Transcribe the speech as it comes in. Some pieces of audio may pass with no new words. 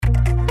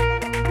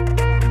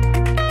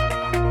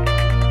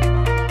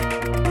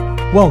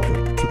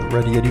Welcome to the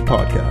Ready Yeti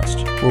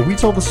Podcast, where we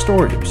tell the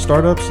story of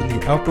startups in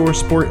the outdoor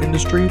sport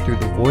industry through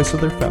the voice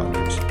of their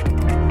founders.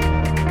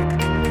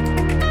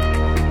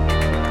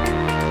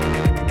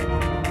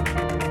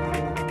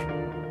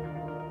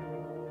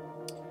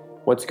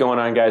 What's going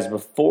on, guys?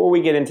 Before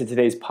we get into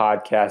today's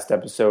podcast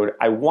episode,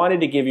 I wanted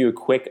to give you a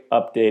quick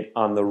update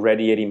on the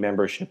Ready Yeti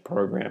membership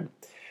program.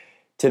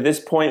 To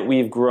this point,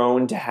 we've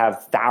grown to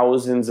have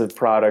thousands of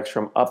products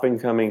from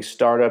up-and-coming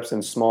startups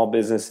and small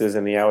businesses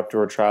in the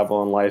outdoor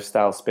travel and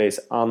lifestyle space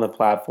on the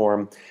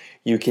platform.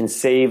 You can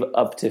save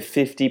up to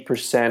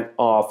 50%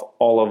 off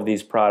all of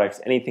these products,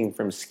 anything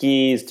from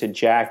skis to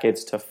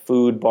jackets to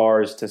food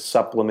bars to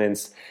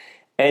supplements.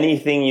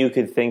 Anything you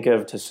could think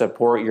of to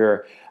support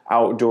your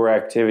outdoor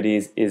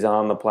activities is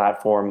on the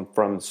platform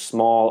from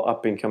small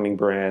up-and-coming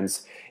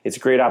brands. It's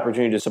a great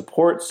opportunity to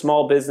support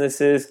small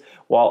businesses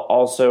while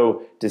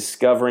also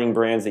discovering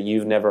brands that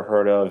you've never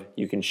heard of.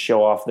 You can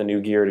show off the new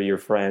gear to your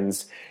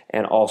friends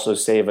and also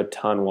save a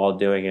ton while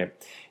doing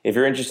it. If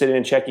you're interested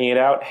in checking it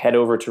out, head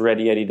over to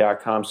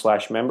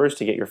readyyeti.com/members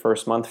to get your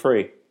first month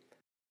free.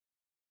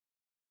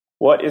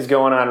 What is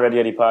going on, Ready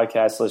Yeti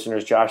Podcast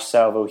listeners? Josh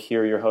Salvo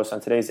here, your host.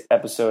 On today's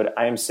episode,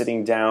 I am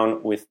sitting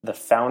down with the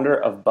founder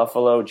of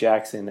Buffalo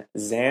Jackson,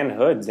 Zan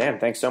Hood. Zan,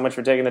 thanks so much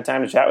for taking the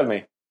time to chat with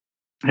me.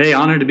 Hey,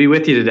 honored to be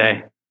with you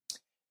today.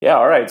 Yeah,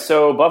 all right.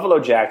 So Buffalo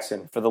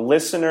Jackson, for the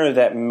listener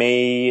that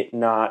may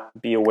not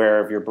be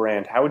aware of your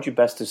brand, how would you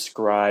best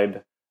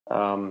describe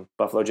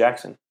Buffalo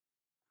Jackson?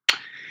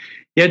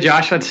 Yeah,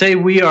 Josh, I'd say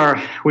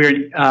we're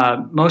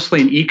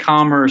mostly an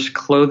e-commerce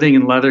clothing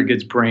and leather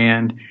goods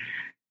brand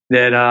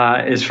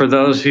that is for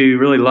those who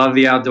really love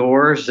the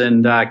outdoors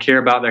and care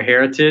about their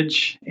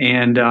heritage,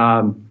 and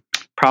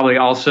probably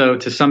also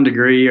to some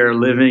degree are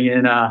living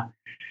in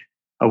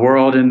a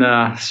world in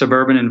the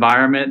suburban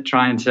environment,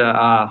 trying to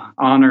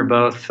honor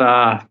both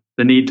the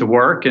need to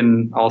work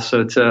and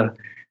also to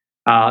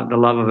the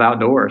love of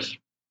outdoors.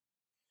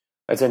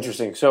 That's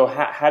interesting. So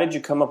how did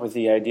you come up with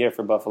the idea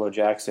for Buffalo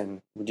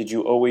Jackson? Did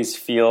you always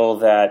feel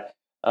that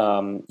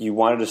you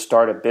wanted to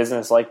start a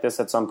business like this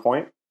at some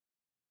point?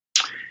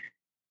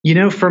 You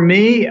know, for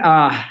me,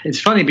 it's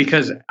funny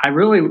because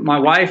my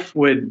wife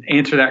would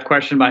answer that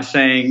question by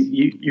saying,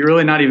 you're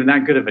really not even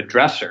that good of a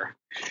dresser.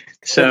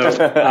 So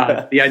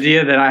the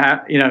idea that I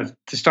have,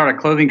 to start a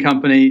clothing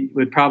company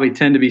would probably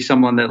tend to be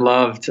someone that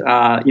loved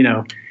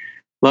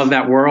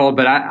that world.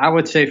 But I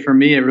would say for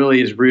me, it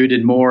really is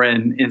rooted more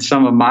in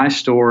some of my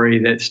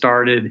story that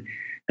started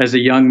as a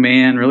young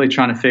man, really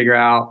trying to figure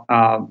out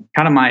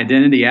kind of my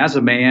identity as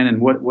a man and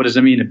what does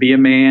it mean to be a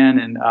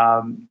man.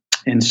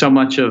 And so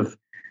much of,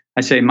 I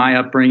say my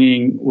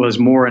upbringing was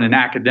more in an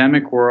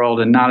academic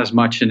world and not as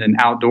much in an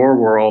outdoor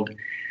world,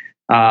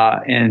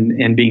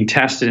 and being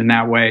tested in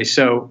that way.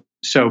 So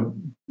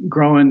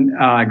growing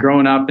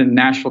up in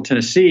Nashville,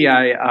 Tennessee,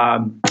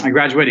 I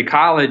graduated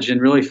college and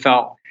really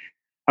felt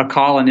a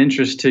call and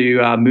interest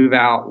to move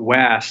out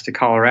west to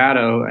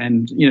Colorado.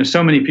 And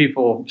so many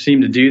people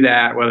seem to do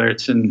that, whether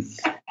it's in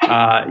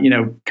kind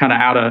of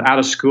out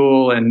of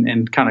school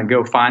and kind of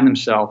go find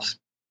themselves.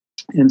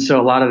 And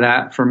so a lot of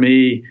that for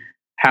me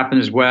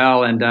happened as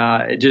well, and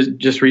it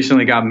just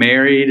recently got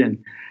married, and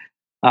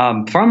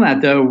from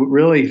that though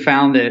really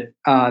found that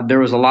there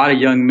was a lot of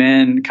young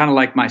men kind of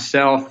like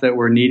myself that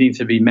were needing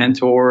to be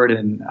mentored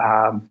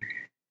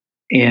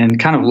and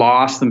kind of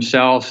lost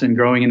themselves in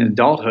growing in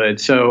adulthood.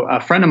 So a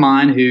friend of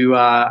mine who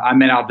I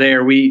met out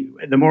there,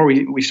 the more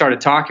we started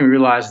talking, we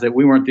realized that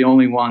we weren't the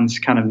only ones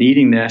kind of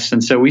needing this,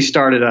 and so we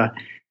started a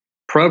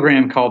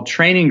program called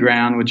Training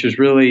Ground, which was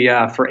really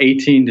for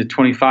 18 to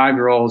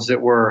 25-year-olds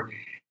that were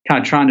kind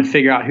of trying to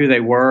figure out who they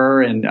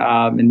were and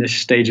in this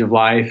stage of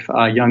life,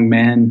 young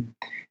men.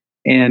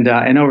 And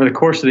over the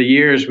course of the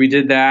years, we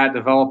did that,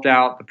 developed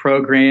out the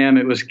program.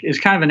 It's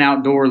kind of an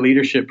outdoor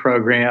leadership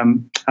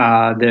program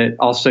that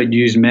also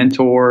used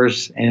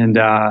mentors and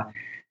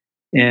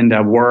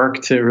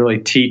work to really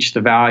teach the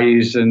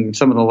values and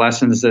some of the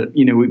lessons that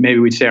maybe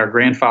we'd say our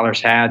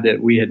grandfathers had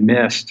that we had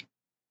missed.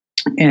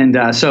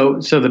 And so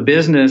the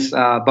business,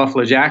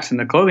 Buffalo Jackson,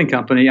 the clothing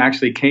company,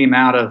 actually came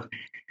out of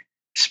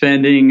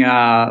spending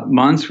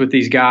months with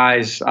these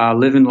guys,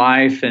 living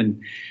life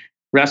and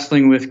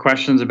wrestling with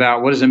questions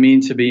about what does it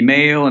mean to be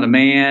male and a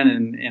man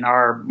in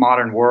our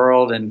modern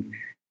world, and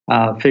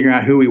figuring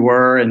out who we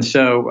were. And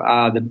so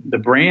the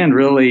brand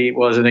really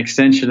was an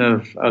extension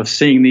of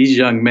seeing these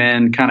young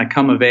men kind of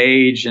come of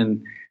age,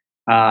 and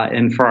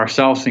for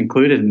ourselves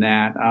included in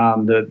that.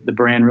 The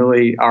brand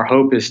really, our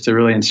hope is to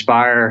really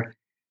inspire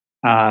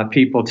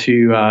people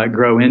to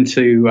grow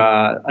into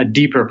a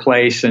deeper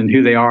place in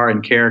who they are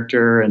in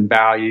character and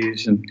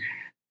values.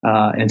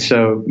 And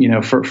so,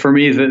 for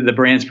me, the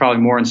brand's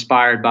probably more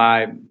inspired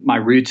by my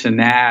roots in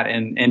that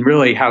and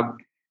really how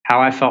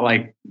I felt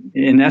like,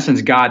 in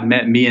essence, God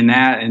met me in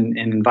that and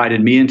invited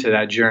me into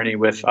that journey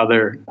with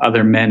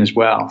other men as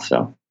well.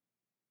 So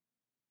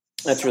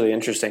that's really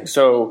interesting.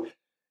 So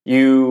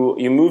you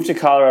moved to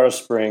Colorado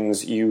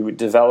Springs, you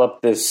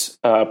developed this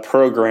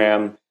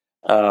program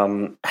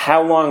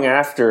How long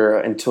after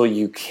until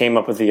you came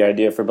up with the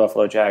idea for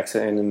Buffalo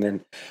Jackson and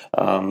then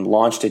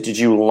launched it? Did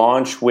you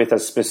launch with a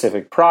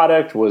specific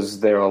product?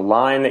 Was there a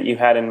line that you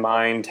had in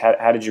mind?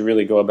 How did you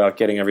really go about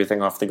getting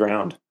everything off the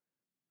ground?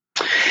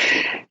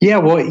 Yeah,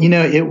 well,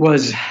 it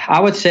was, I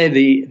would say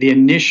the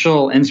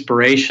initial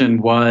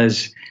inspiration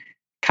was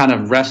kind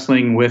of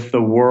wrestling with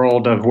the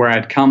world of where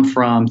I'd come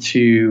from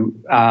to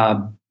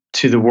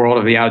the world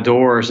of the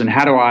outdoors, and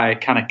how do I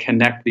kind of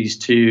connect these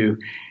two?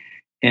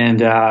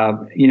 And,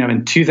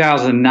 in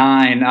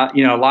 2009,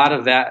 a lot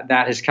of that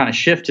has kind of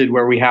shifted,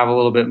 where we have a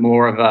little bit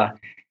more of a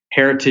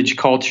heritage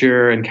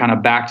culture and kind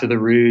of back to the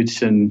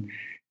roots, and,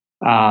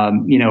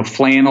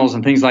 flannels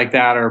and things like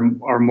that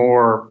are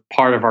more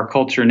part of our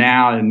culture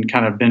now and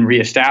kind of been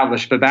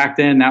reestablished. But back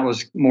then that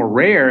was more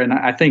rare. And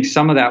I think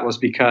some of that was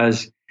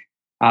because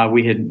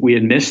we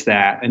had missed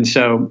that. And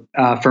so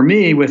for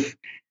me, with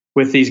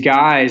these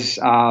guys,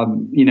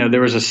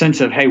 there was a sense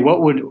of, hey,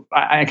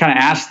 I kind of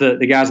asked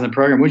the guys in the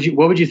program,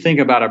 what would you think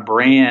about a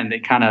brand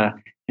that kind of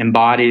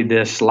embodied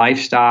this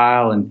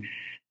lifestyle? And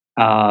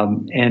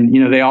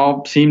they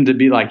all seemed to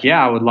be like,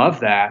 yeah, I would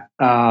love that.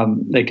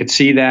 They could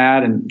see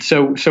that. And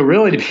so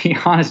really, to be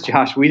honest,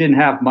 Josh, we didn't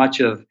have much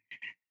of,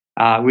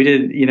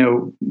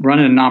 running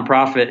a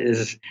nonprofit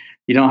is,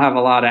 you don't have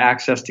a lot of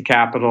access to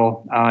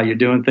capital. You're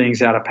doing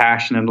things out of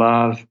passion and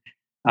love.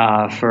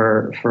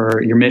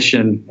 For your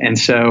mission. And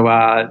so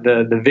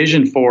the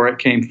vision for it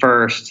came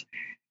first,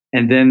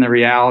 and then the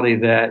reality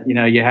that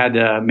you had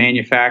to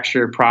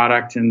manufacture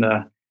product in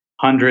the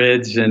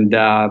hundreds and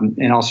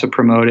also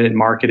promote it, and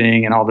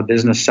marketing and all the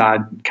business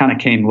side kind of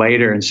came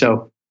later. And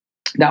so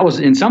that was,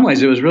 in some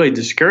ways, it was really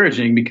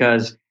discouraging,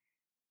 because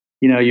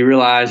you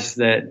realize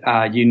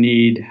that you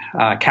need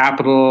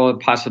capital,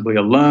 possibly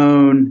a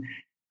loan.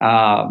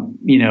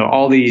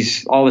 All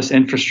this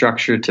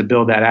infrastructure to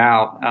build that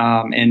out.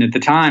 And at the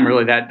time,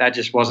 really, that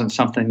just wasn't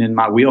something in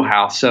my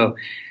wheelhouse. So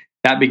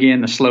that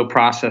began the slow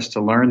process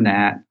to learn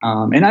that.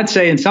 And I'd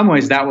say in some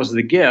ways that was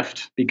the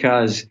gift,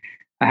 because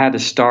I had to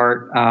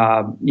start,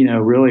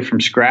 really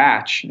from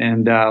scratch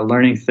and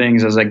learning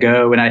things as I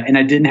go. And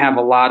I didn't have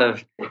a lot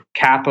of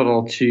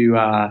capital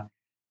to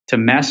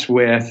mess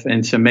with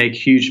and to make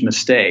huge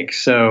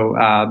mistakes. So,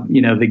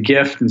 the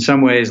gift in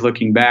some ways,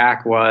 looking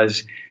back,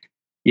 was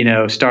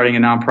starting a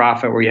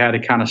nonprofit where you had to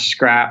kind of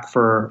scrap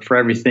for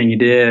everything you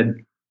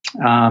did,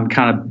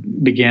 kind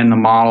of began the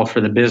model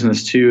for the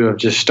business too, of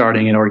just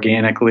starting it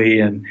organically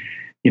and,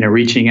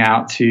 reaching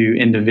out to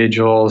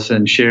individuals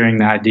and sharing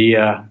the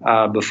idea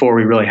before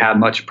we really had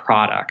much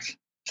product.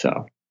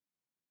 So.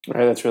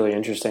 Right, that's really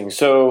interesting.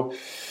 So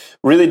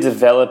really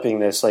developing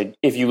this, like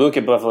if you look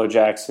at Buffalo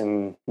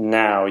Jackson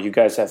now, you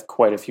guys have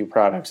quite a few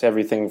products,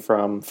 everything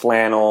from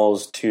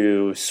flannels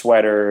to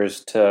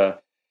sweaters to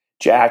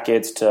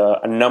jackets to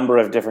a number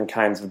of different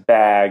kinds of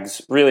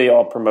bags, really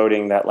all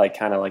promoting that like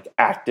kind of like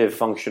active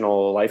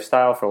functional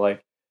lifestyle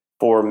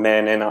for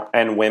men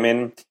and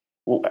women.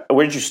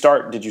 Where did you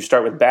start? Did you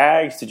start with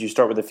bags? Did you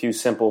start with a few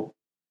simple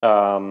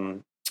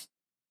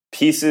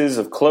pieces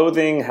of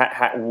clothing?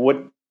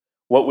 What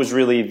was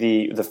really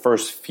the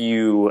first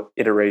few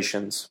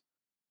iterations?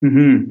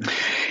 Mm-hmm.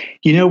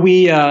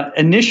 We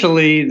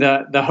initially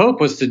the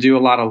hope was to do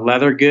a lot of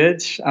leather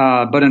goods,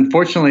 but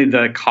unfortunately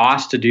the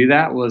cost to do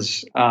that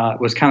was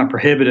kind of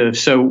prohibitive.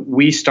 So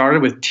we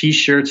started with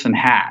T-shirts and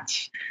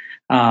hats,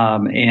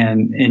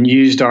 and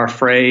used our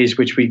phrase,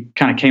 which we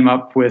kind of came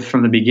up with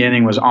from the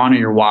beginning, was "honor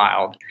your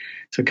wild."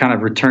 So kind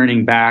of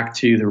returning back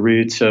to the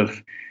roots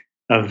of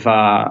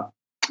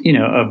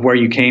where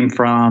you came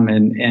from,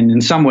 and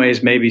in some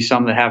ways maybe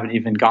some that haven't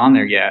even gone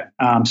there yet.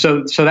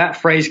 So that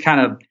phrase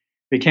kind of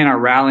became our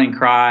rallying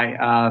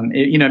cry.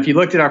 If you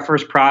looked at our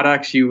first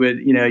products,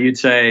 you'd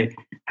say,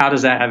 how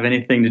does that have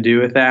anything to do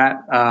with that?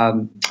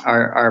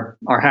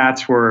 Our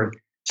hats were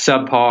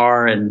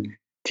subpar, and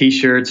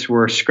T-shirts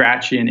were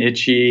scratchy and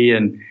itchy,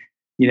 and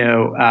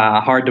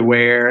hard to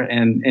wear,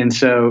 and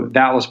so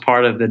that was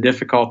part of the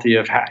difficulty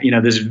of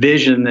this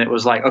vision that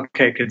was like,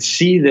 okay, I could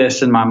see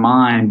this in my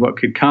mind, what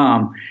could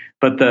come,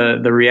 but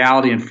the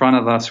reality in front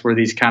of us were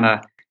these kind of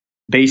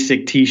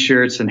basic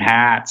T-shirts and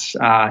hats,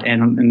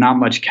 and not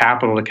much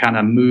capital to kind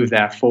of move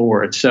that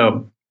forward.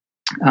 So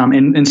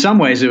in some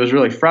ways it was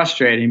really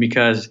frustrating,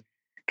 because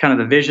kind of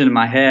the vision in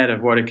my head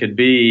of what it could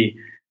be,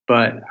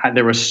 but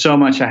there was so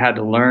much I had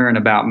to learn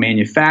about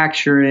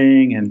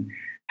manufacturing and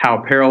how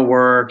apparel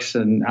works.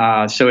 And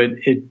so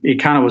it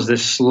kind of was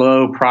this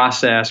slow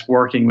process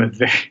working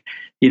with,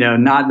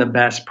 not the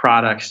best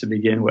products to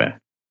begin with.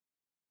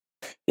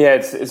 Yeah,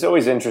 it's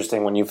always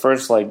interesting when you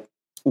first like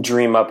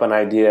dream up an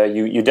idea.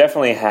 You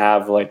definitely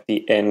have like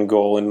the end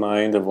goal in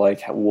mind of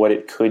like what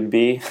it could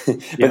be,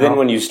 but then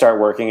when you start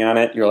working on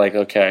it, you're like,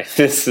 okay,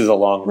 this is a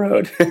long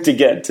road to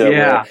get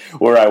to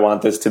where I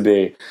want this to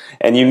be.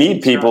 And you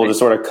need people to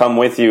sort of come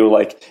with you,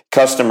 like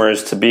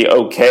customers, to be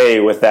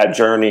okay with that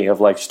journey of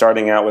like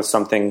starting out with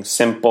something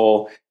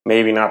simple,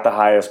 maybe not the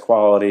highest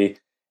quality,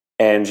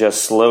 and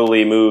just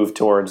slowly move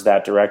towards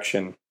that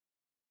direction.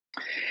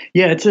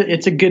 Yeah,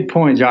 it's a good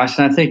point, Josh.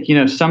 And I think,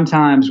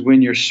 sometimes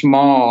when you're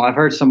small, I've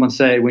heard someone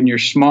say when you're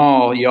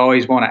small, you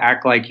always want to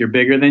act like you're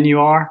bigger than you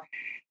are.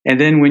 And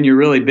then when you're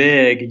really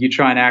big, you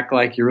try and act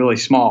like you're really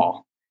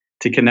small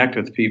to connect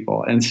with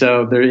people. And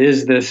so there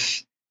is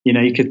this,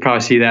 you could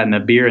probably see that in the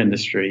beer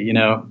industry,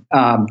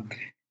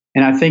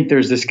 and I think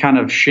there's this kind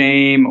of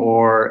shame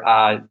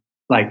or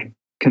like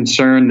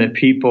concern that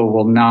people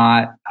will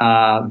not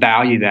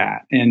value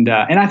that. And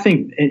I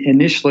think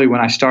initially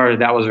when I started,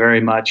 that was very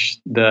much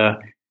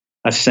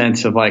a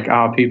sense of like,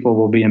 oh, people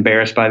will be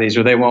embarrassed by these,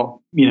 or they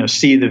won't,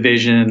 see the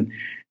vision.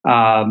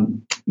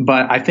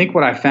 But I think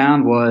what I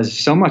found was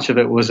so much of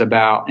it was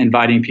about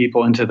inviting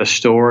people into the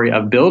story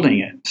of building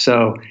it.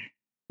 So,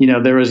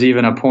 there was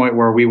even a point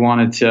where we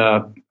wanted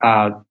to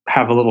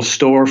have a little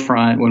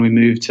storefront when we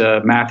moved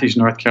to Matthews,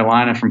 North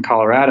Carolina from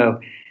Colorado.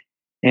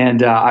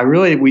 And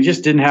we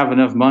just didn't have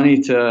enough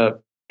money to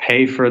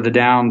pay for the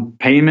down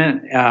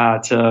payment,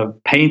 to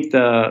paint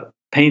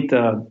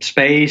the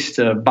space,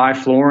 to buy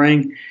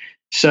flooring.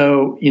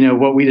 So,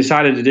 what we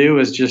decided to do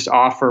was just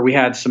we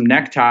had some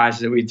neckties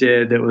that we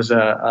did that was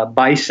a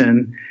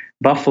bison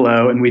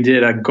buffalo, and we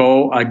did a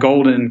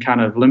golden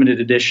kind of limited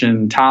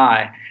edition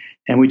tie.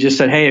 And we just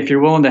said, hey, if you're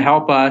willing to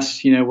help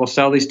us, we'll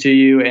sell these to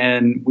you.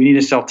 And we need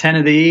to sell 10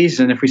 of these.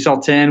 And if we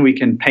sell 10, we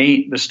can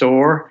paint the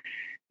store.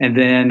 And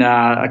then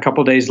a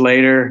couple of days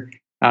later,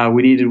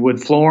 we needed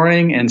wood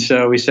flooring. And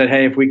so we said,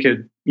 hey, if we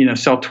could,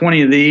 sell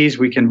 20 of these,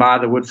 we can buy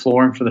the wood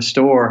flooring for the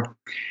store.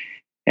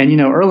 And,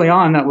 early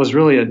on, that was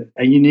really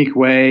a unique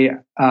way.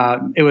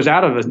 It was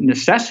out of a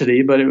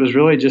necessity, but it was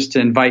really just to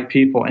invite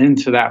people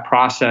into that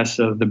process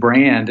of the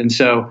brand. And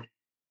so,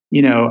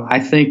 I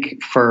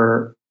think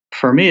for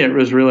me, it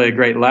was really a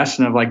great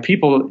lesson of like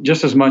people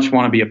just as much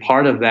want to be a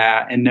part of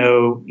that and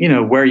know,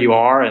 where you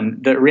are.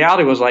 And the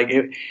reality was like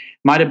it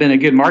might have been a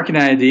good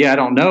marketing idea. I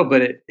don't know,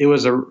 but it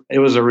was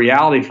a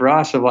reality for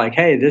us of like,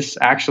 hey, this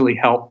actually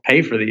helped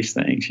pay for these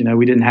things.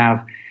 We didn't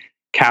have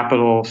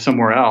capital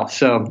somewhere else.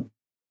 So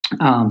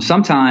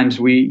sometimes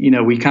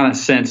we kind of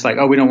sense like,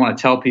 oh, we don't want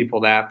to tell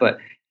people that. But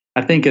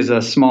I think as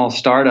a small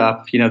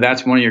startup,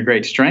 that's one of your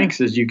great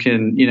strengths is you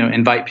can,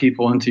 invite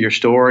people into your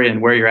story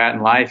and where you're at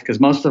in life. Because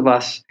most of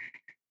us,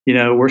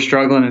 we're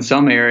struggling in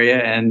some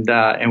area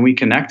and we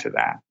connect to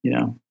that,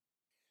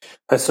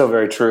 That's so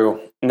very true.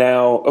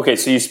 Now, okay,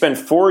 so you spent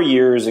 4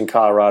 years in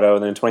Colorado,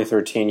 and then in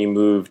 2013 you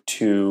moved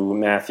to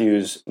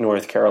Matthews,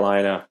 North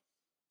Carolina.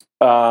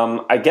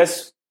 I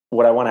guess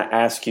what I want to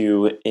ask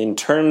you in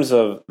terms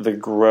of the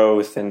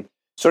growth and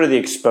sort of the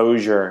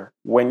exposure,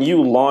 when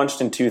you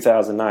launched in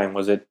 2009,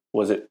 was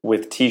it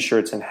with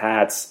T-shirts and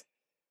hats?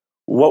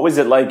 What was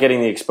it like getting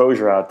the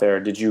exposure out there?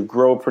 Did you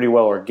grow pretty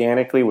well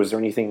organically? Was there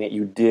anything that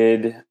you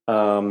did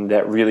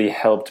that really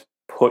helped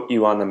put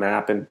you on the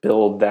map and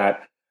build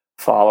that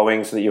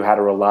following so that you had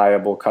a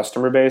reliable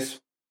customer base?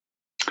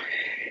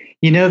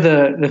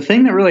 The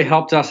thing that really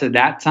helped us at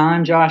that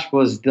time, Josh,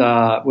 was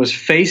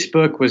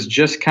Facebook was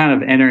just kind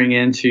of entering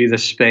into the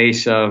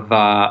space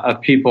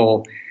of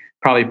people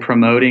probably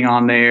promoting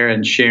on there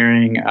and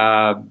sharing.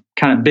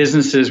 Kind of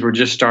businesses were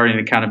just starting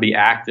to kind of be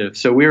active,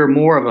 so we were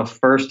more of a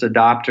first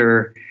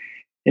adopter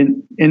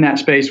in that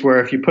space where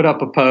if you put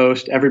up a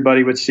post,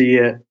 everybody would see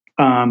it.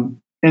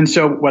 And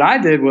so what I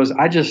did was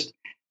I just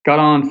got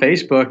on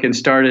Facebook and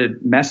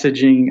started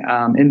messaging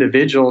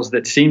individuals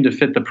that seemed to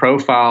fit the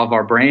profile of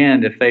our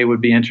brand if they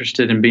would be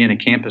interested in being a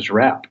campus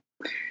rep.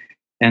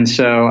 And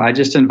so I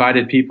just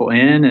invited people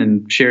in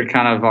and shared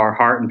kind of our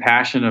heart and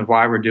passion of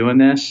why we're doing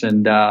this.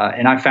 And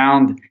I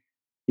found,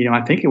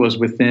 I think it was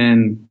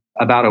within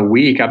about a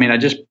week. I mean, I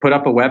just put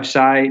up a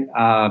website,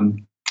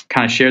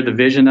 kind of shared the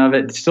vision of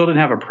it. Still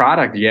didn't have a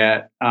product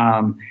yet,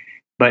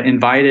 but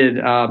invited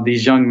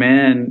these young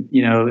men,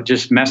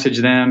 just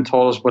messaged them,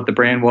 told us what the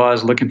brand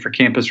was, looking for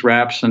campus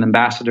reps and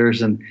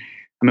ambassadors. And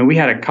I mean, we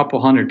had a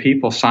couple hundred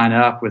people sign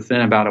up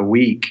within about a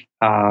week.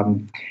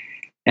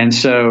 And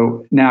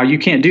so now you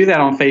can't do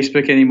that on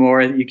Facebook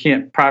anymore. You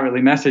can't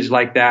privately message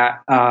like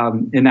that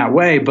in that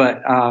way.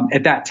 But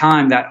at that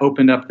time, that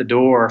opened up the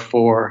door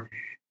for,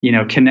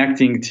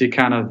 connecting to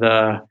kind of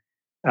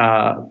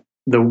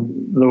the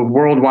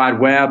World Wide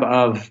Web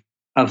of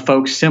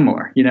folks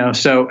similar,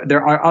 So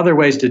there are other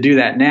ways to do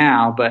that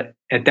now, but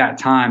at that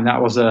time,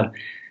 that was a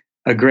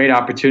great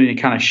opportunity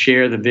to kind of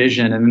share the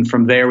vision. And then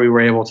from there, we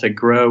were able to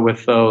grow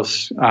with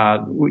those,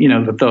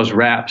 with those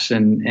reps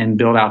and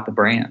build out the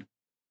brand.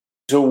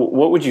 So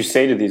what would you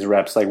say to these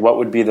reps? Like, what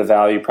would be the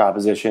value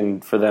proposition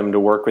for them to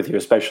work with you,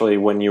 especially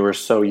when you were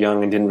so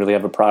young and didn't really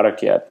have a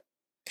product yet?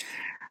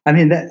 I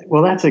mean,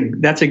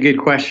 that's a good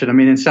question. I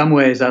mean, in some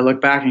ways, I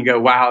look back and go,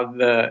 wow,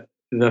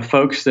 the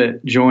folks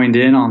that joined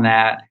in on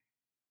that,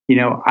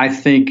 I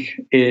think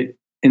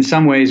in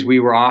some ways we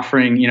were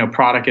offering,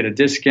 product at a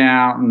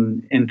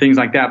discount and things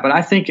like that. But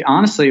I think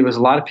honestly, it was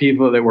a lot of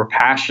people that were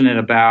passionate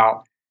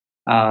about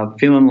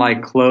feeling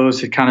like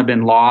clothes had kind of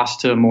been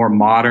lost to a more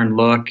modern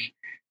look.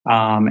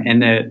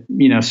 And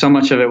that, so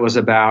much of it was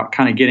about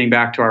kind of getting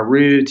back to our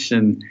roots.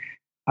 And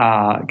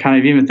kind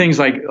of even things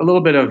like a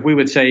little bit of, we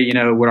would say,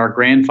 would our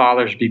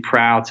grandfathers be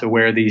proud to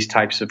wear these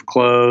types of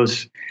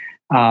clothes?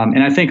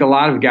 And I think a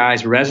lot of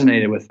guys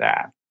resonated with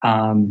that.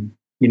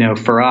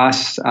 For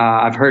us,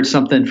 I've heard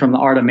something from the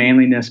Art of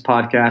Manliness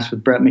podcast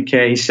with Brett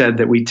McKay. He said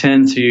that we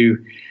tend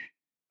to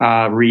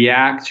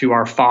react to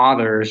our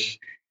fathers,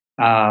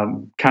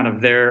 kind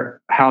of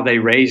how they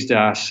raised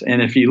us.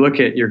 And if you look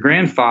at your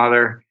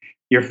grandfather,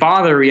 your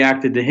father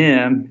reacted to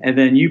him, and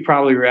then you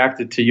probably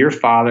reacted to your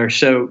father.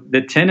 So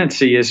the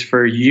tendency is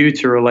for you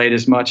to relate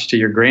as much to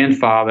your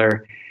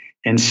grandfather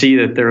and see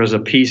that there was a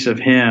piece of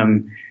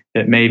him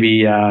that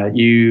maybe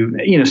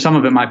some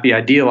of it might be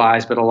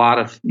idealized, but a lot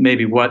of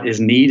maybe what is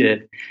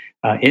needed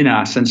in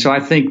us. And so I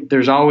think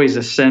there's always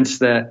a sense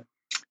that,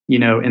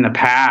 in the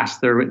past,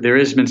 there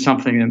has been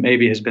something that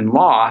maybe has been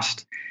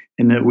lost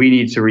and that we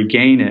need to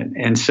regain it.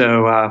 And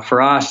so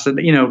for us,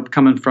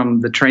 coming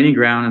from the training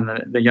ground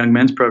and the young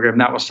men's program,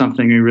 that was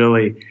something we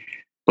really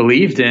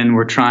believed in.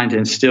 We're trying to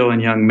instill in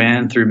young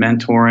men through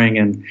mentoring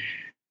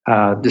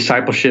and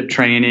discipleship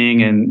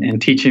training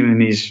and teaching them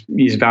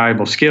these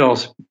valuable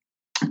skills.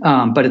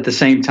 But at the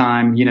same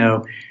time,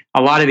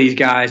 a lot of these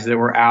guys that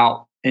were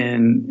out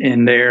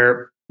in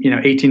their,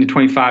 18 to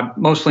 25,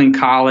 mostly in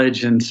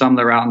college, and some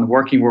that are out in the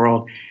working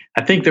world,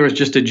 I think there was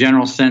just a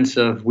general sense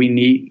of we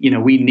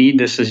need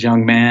this as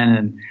young men,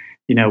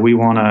 and we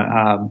want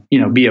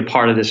to be a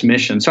part of this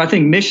mission. So I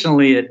think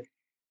missionally,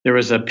 there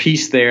was a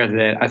piece there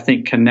that I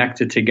think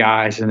connected to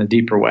guys in a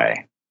deeper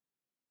way.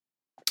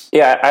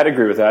 Yeah, I'd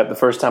agree with that. The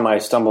first time I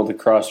stumbled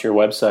across your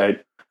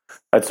website,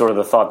 that's sort of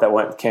the thought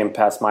that came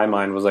past my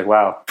mind was like,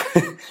 wow,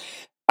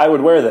 I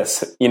would wear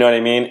this, you know what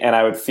I mean? And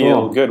I would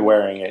feel good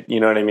wearing it, you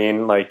know what I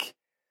mean? Like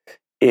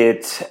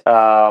it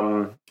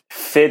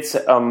fits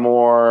a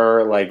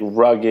more like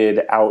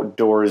rugged,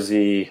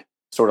 outdoorsy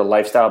sort of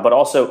lifestyle, but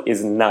also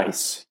is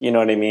nice, you know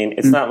what I mean?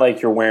 It's not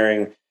like you're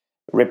wearing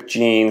ripped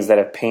jeans that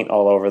have paint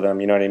all over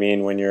them, you know what I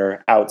mean? When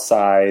you're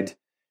outside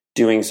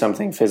doing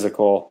something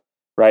physical,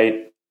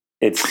 right?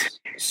 It's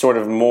sort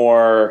of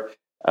more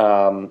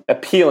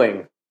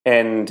appealing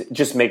and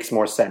just makes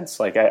more sense.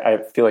 Like I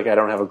feel like I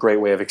don't have a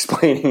great way of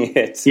explaining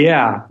it.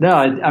 Yeah, no,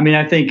 I mean,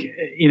 I think,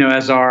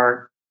 as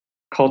our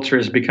culture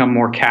has become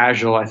more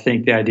casual, I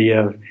think the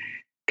idea of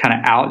kind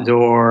of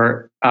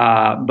outdoor,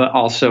 but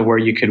also where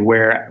you could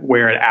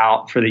wear it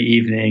out for the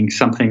evening,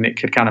 something that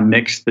could kind of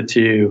mix the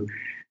two,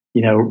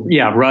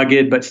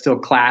 rugged, but still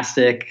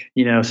classic,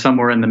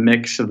 somewhere in the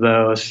mix of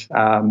those.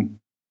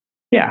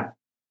 Yeah.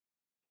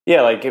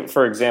 Yeah. Like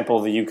for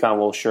example, the Yukon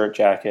wool shirt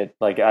jacket,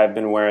 like I've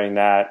been wearing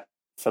that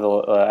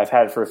I've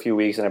had it for a few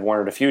weeks and I've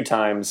worn it a few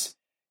times,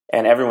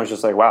 and everyone's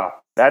just like, wow,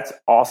 that's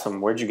awesome.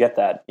 Where'd you get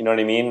that? You know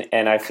what I mean?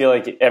 And I feel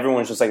like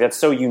everyone's just like, that's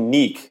so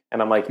unique.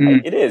 And I'm like,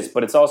 it is,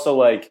 but it's also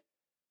like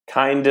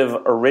kind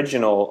of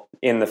original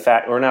in the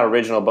fact, or not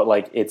original, but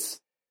like it's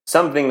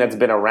something that's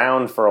been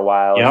around for a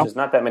while. Yep. There's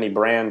not that many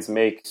brands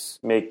make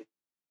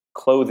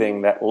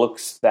clothing that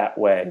looks that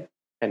way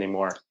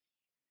anymore.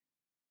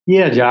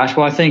 Yeah, Josh.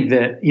 Well, I think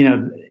that,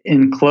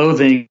 in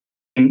clothing,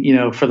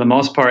 for the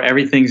most part,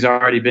 everything's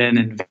already been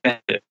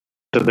invented.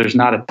 So there's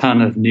not a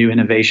ton of new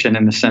innovation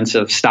in the sense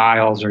of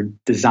styles or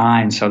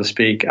design, so to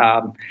speak.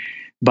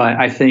 But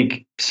I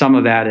think some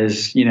of that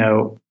is,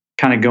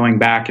 kind of going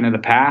back into the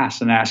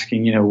past and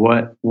asking,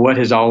 what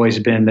has always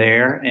been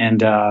there.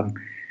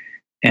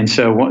 And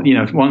so, one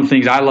of the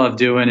things I love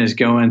doing is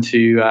going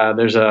to,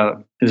 there's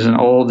an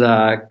old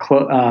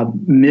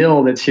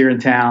mill that's here in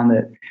town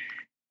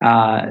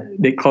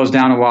that closed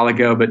down a while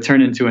ago, but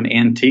turned into an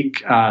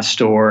antique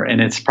store.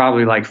 And it's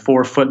probably like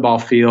 4 football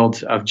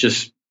fields of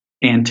just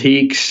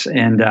antiques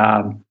and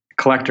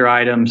collector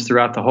items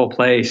throughout the whole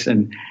place.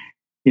 And,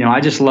 I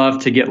just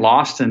love to get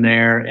lost in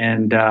there.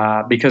 And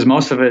because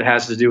most of it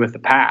has to do with the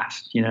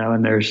past,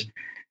 and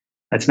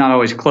it's not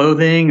always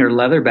clothing or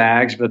leather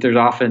bags, but there's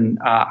often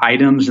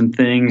items and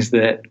things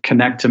that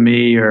connect to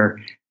me or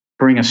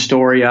bring a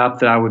story up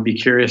that I would be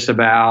curious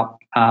about.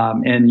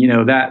 And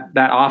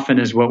that often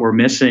is what we're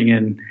missing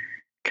in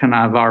kind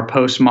of our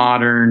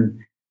postmodern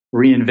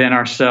reinvent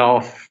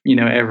ourselves,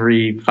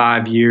 every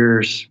 5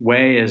 years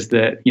way, is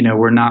that,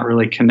 we're not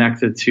really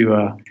connected to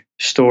a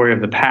story of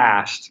the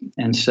past.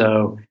 And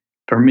so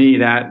for me,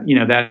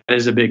 that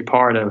is a big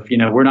part of,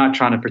 we're not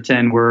trying to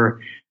pretend we're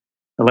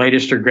the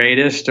latest or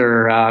greatest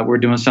or we're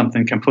doing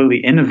something completely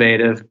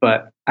innovative.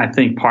 But I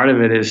think part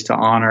of it is to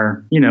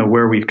honor,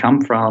 where we've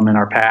come from in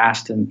our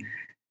past and,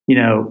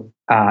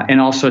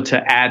 and also to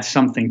add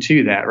something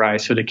to that, right?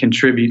 So to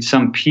contribute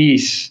some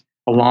piece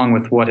along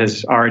with what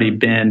has already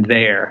been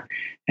there.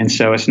 And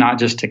so it's not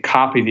just to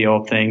copy the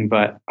old thing,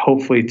 but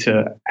hopefully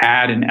to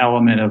add an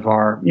element of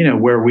our,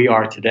 where we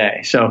are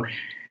today. So,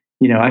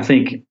 I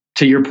think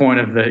to your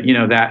point of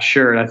the, that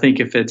shirt, I think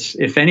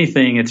if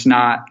anything, it's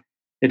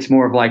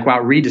more of like, wow,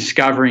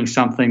 rediscovering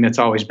something that's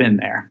always been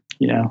there,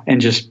 and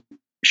just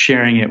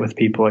sharing it with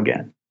people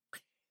again.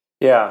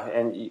 Yeah,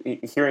 and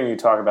hearing you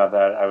talk about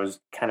that, I was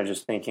kind of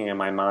just thinking in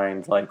my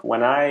mind, like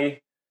when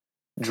I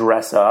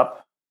dress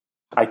up,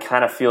 I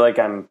kind of feel like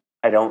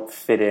I don't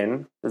fit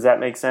in. Does that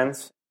make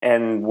sense?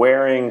 and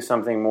wearing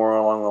something more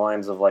along the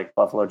lines of like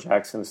Buffalo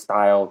Jackson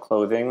style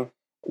clothing,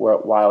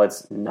 while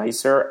it's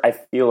nicer, I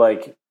feel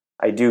like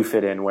I do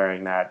fit in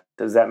wearing that.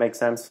 Does that make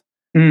sense?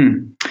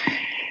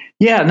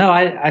 Yeah, no,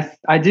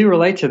 I do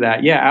relate to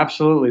that. Yeah,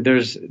 absolutely.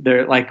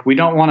 Like, we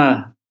don't want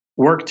to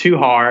work too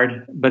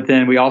hard, but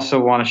then we also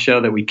want to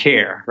show that we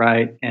care,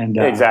 right? And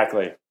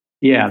exactly.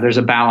 Yeah, there's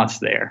a balance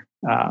there.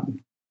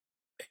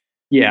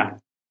 Yeah,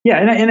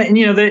 and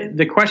you know,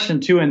 the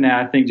question too in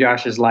that, I think,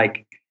 Josh, is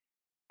like,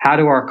 how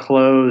do our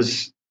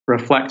clothes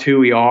reflect who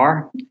we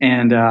are?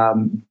 And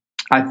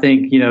I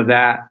think, you know,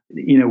 that,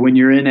 you know, when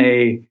you're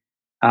in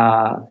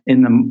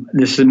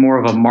this is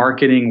more of a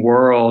marketing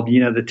world, you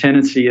know, the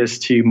tendency is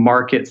to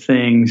market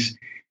things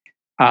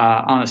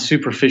on a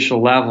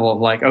superficial level of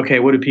like, okay,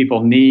 what do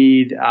people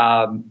need?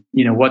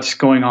 You know, what's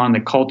going on in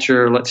the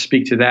culture? Let's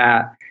speak to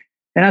that.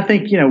 And I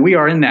think, you know, we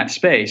are in that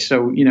space.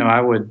 So, you know,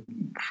 I would,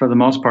 for the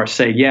most part,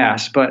 say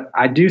yes. But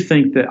I do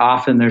think that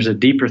often there's a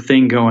deeper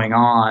thing going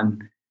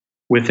on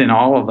within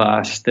all of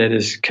us that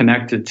is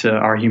connected to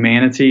our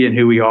humanity and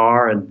who we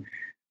are.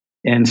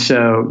 And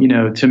so, you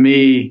know, to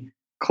me,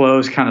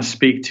 clothes kind of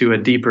speak to a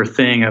deeper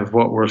thing of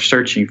what we're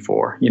searching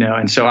for, you know.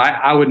 And so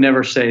I would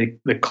never say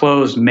the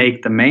clothes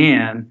make the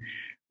man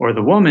or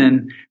the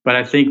woman, but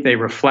I think they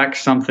reflect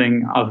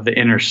something of the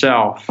inner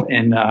self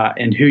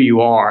and who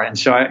you are. And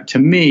so to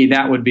me,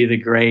 that would be the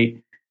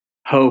great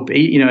hope,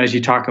 you know, as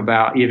you talk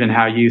about even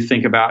how you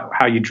think about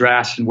how you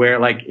dress and wear,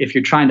 like if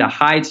you're trying to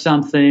hide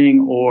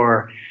something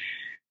or,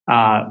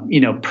 you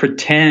know,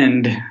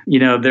 pretend, you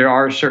know, there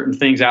are certain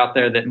things out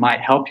there that might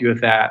help you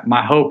with that.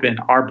 My hope in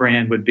our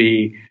brand would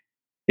be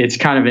it's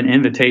kind of an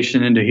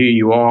invitation into who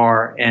you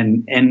are,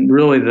 and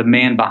really the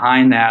man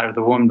behind that or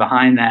the woman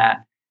behind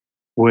that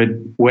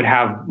would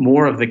have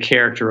more of the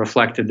character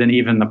reflected than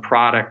even the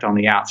product on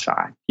the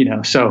outside, you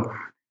know.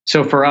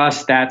 So for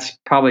us, that's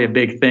probably a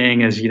big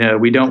thing is, you know,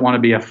 we don't want to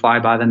be a fly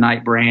by the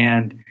night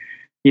brand.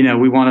 You know,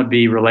 we want to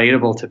be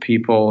relatable to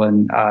people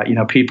and, you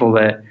know, people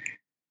that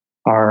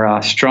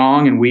are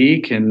strong and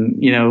weak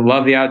and, you know,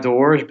 love the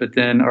outdoors, but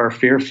then are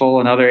fearful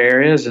in other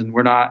areas, and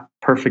we're not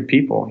perfect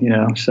people, you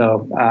know.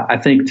 So I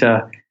think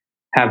to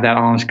have that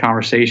honest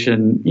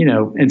conversation, you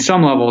know, in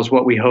some level is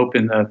what we hope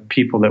in the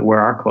people that wear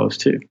our clothes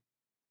too.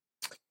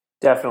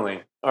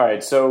 Definitely. All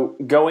right. So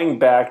going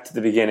back to the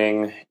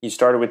beginning, you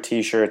started with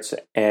t-shirts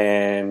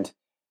and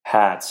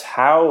hats.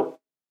 How,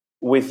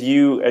 with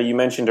you, you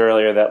mentioned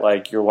earlier that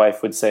like your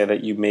wife would say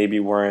that you maybe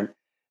weren't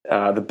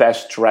the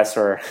best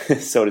dresser,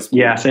 so to speak.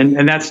 Yes,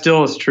 and that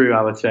still is true,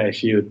 I would say.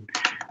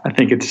 I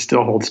think it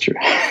still holds true.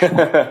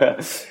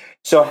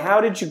 So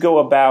how did you go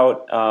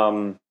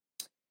about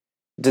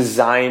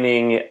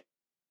designing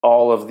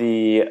all of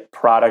the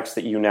products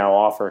that you now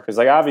offer? Because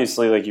like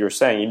obviously, like you were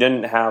saying, you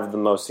didn't have the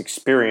most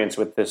experience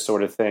with this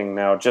sort of thing.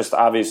 Now, just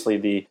obviously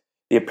the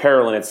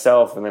apparel in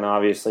itself, and then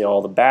obviously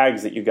all the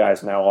bags that you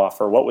guys now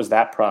offer. What was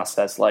that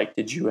process like?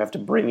 Did you have to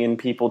bring in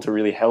people to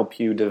really help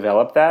you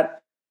develop that?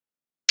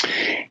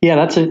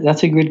 Yeah,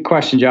 that's a good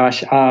question,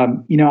 Josh.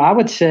 You know, I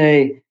would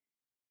say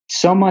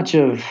so much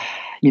of,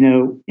 you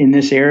know, in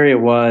this area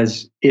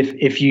was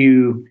if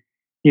you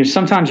know,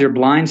 sometimes your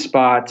blind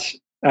spots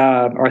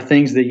are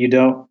things that you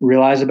don't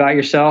realize about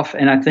yourself.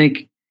 And I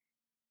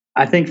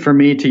think for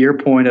me, to your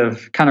point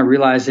of kind of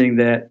realizing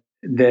that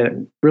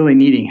really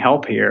needing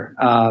help here.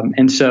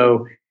 And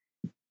so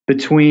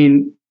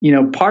between, you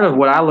know, part of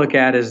what I look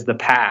at is the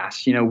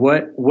past, you know,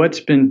 what's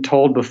been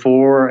told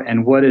before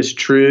and what is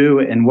true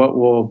and what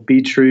will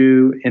be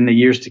true in the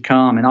years to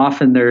come. And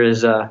often there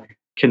is a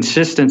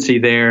consistency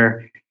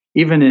there,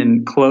 even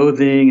in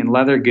clothing and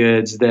leather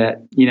goods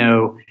that, you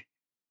know,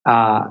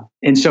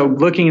 and so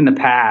looking in the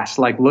past,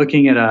 like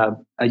looking at a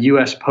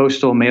U.S.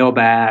 postal mail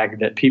bag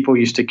that people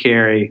used to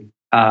carry,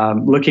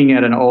 looking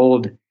at an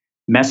old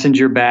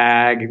messenger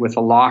bag with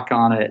a lock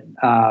on it,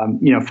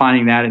 you know,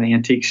 finding that in the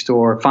antique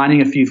store,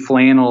 finding a few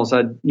flannels.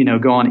 I'd, you know,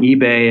 go on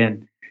eBay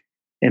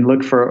and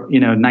look for, you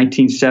know,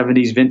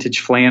 1970s vintage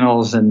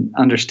flannels and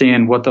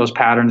understand what those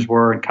patterns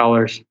were and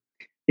colors.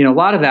 You know, a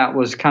lot of that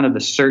was kind of the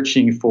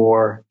searching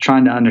for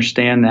trying to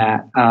understand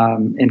that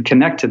and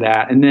connect to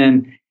that. And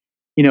then,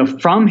 you know,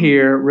 from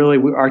here, really,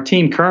 our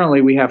team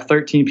currently, we have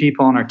 13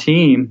 people on our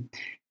team.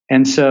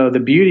 And so the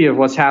beauty of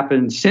what's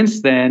happened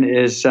since then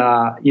is,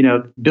 you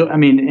know, I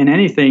mean, in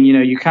anything, you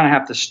know, you kind of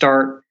have to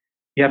start,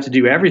 you have to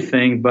do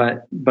everything.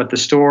 But the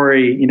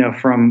story, you know,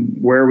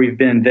 from where we've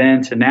been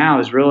then to now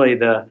is really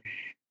the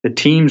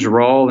team's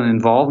role and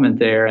involvement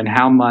there, and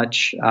how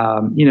much,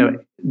 you know,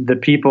 the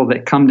people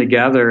that come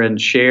together and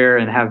share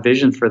and have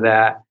vision for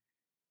that,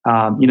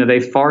 you know, they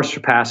far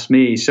surpass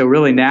me. So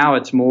really now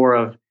it's more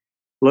of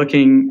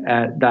looking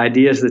at the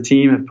ideas the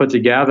team have put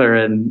together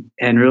and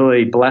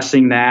really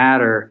blessing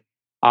that or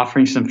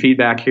offering some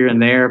feedback here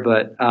and there.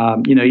 But,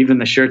 you know, even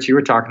the shirts you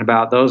were talking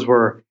about, those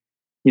were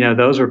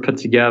put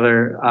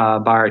together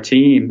by our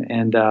team.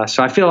 And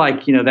so I feel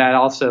like, you know, that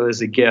also is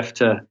a gift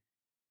to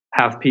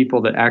have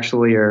people that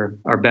actually are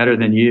better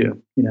than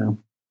you, you know.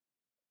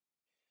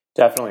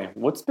 Definitely.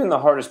 What's been the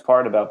hardest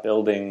part about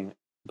building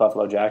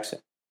Buffalo Jackson?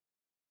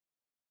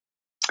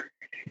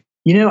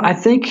 I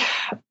think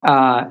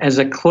as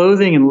a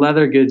clothing and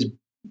leather goods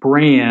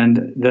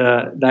brand,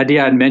 the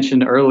idea I'd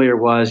mentioned earlier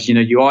was,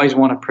 you always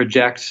want to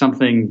project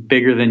something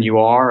bigger than you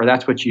are, or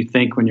that's what you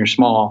think when you're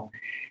small.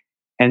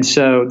 And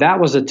so that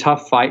was a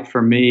tough fight for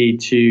me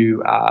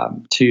to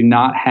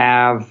not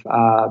have,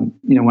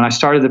 when I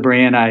started the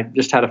brand, I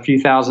just had a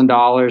few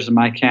 $1,000s in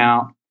my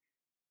account,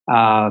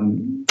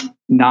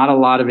 not a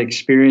lot of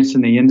experience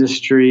in the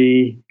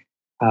industry,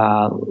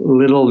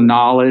 little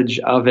knowledge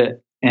of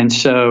it. And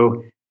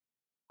so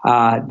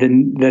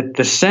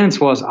the sense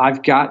was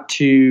I've got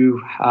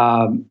to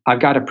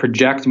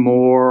project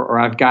more, or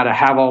I've got to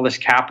have all this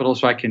capital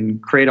so I can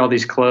create all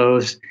these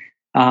clothes.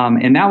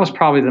 And that was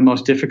probably the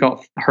most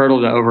difficult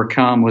hurdle to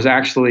overcome, was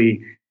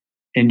actually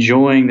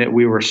enjoying that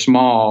we were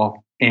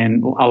small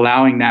and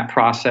allowing that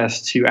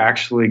process to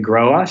actually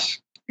grow us.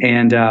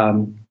 And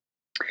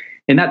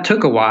that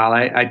took a while.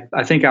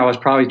 I think I was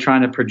probably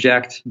trying to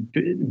project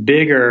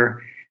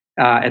bigger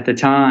at the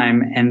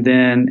time. And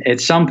then at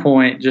some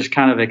point, just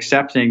kind of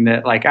accepting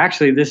that,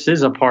 actually, this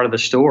is a part of the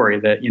story,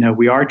 that,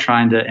 we are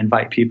trying to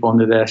invite people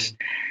into this.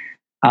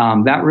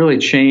 That really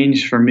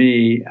changed for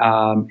me,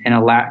 and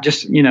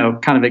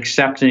kind of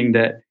accepting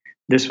that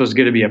this was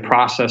going to be a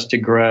process to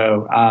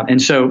grow. And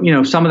so,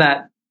 some of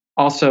that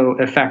also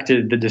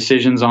affected the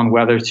decisions on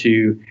whether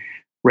to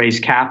raise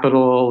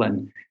capital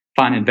and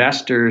find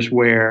investors,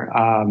 where,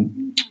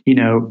 we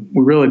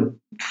really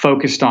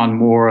focused on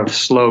more of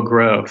slow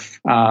growth.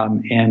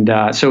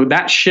 So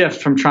that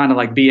shift from trying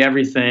to be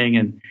everything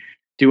and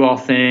do all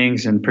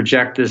things and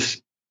project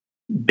this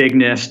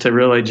bigness to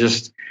really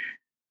just,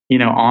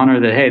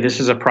 honor that, hey,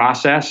 this is a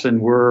process,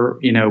 and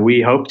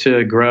we hope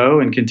to grow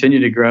and continue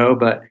to grow,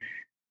 but,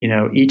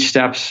 each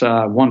step's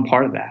one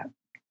part of that.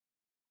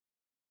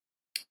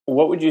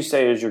 What would you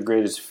say is your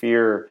greatest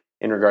fear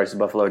in regards to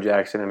Buffalo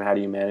Jackson, and how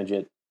do you manage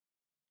it?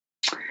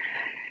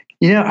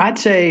 I'd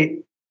say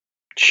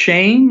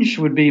change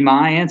would be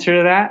my answer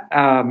to that.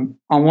 On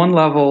one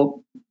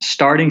level,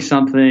 starting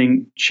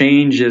something,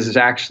 change is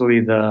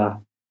actually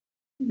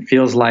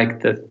feels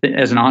like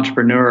as an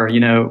entrepreneur,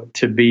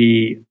 to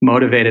be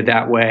motivated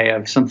that way,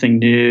 of something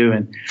new.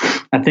 And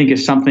I think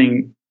if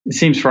something, it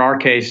seems for our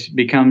case,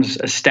 becomes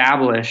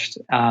established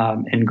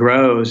and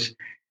grows,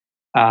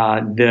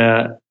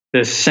 the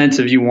sense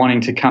of you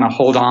wanting to kind of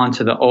hold on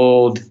to the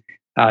old,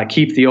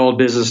 keep the old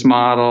business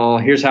model,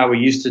 here's how we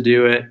used to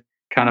do it,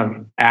 kind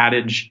of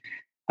adage.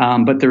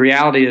 But the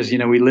reality is,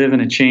 we live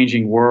in a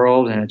changing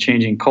world and a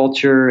changing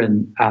culture,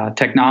 and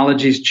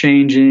technology's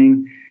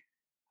changing.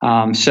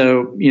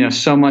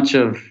 So much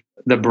of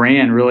the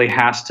brand really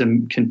has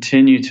to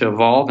continue to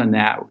evolve in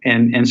that.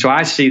 And so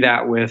I see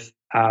that with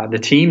the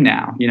team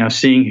now,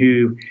 seeing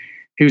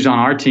who's on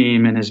our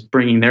team and is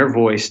bringing their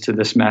voice to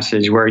this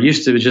message, where it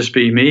used to just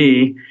be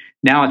me.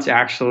 Now it's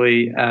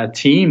actually a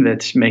team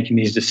that's making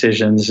these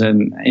decisions,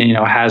 and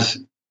has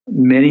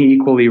many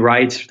equally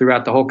rights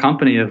throughout the whole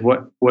company of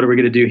what are we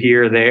going to do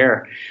here or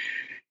there.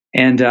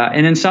 And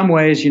in some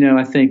ways,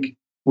 I think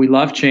we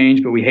love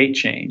change, but we hate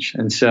change.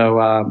 And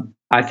so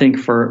I think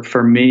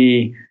for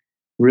me,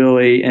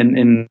 really,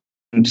 and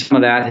some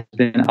of that has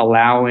been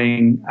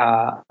allowing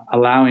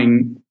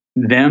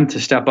them to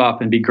step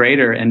up and be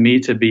greater, and me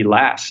to be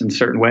less in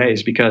certain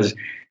ways, because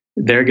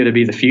they're going to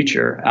be the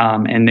future,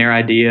 and their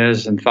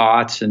ideas and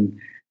thoughts, and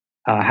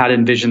how to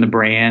envision the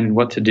brand and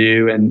what to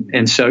do.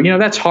 And so,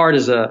 that's hard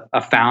as a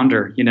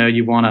founder.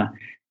 You want to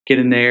get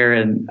in there,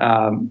 and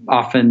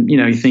often,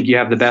 you think you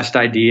have the best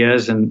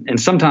ideas, and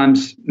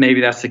sometimes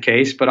maybe that's the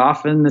case, but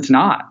often it's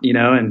not,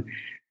 and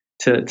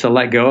to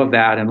let go of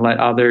that and let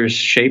others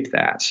shape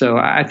that. So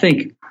I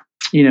think,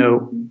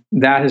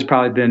 that has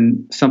probably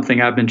been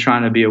something I've been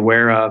trying to be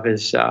aware of,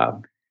 is,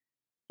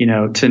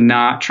 to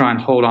not try and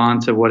hold on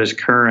to what is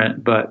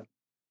current, but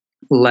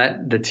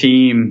let the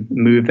team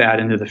move that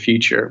into the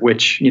future,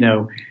 which,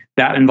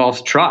 that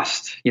involves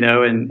trust,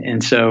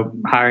 and so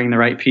hiring the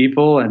right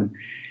people and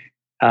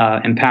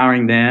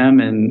empowering them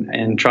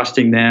and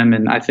trusting them.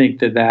 And I think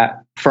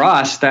that for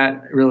us,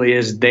 that really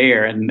is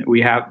there, and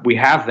we have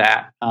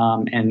that,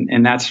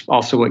 and that's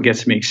also what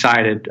gets me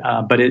excited.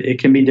 But it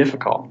can be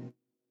difficult.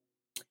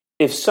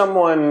 If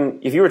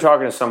you were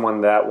talking to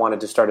someone that wanted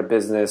to start a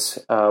business,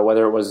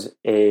 whether it was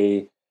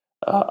a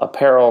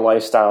apparel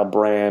lifestyle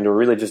brand or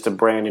really just a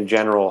brand in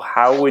general,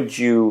 how would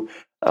you?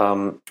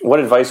 What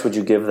advice would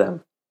you give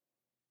them?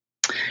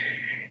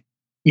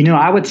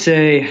 I would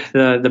say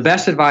the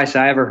best advice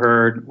I ever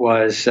heard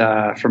was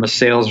from a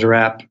sales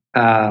rep,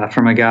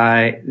 from a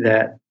guy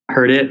that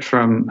heard it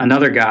from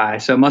another guy.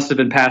 So it must have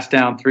been passed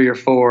down 3 or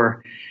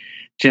 4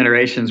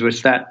 generations,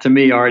 which that to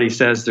me already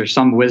says there's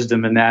some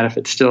wisdom in that if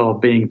it's still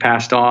being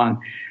passed on.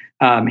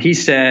 He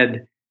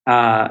said,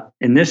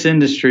 in this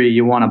industry,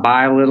 you want to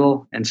buy a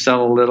little and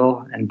sell a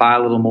little, and buy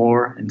a little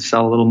more and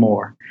sell a little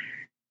more.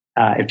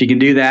 If you can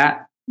do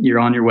that, you're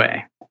on your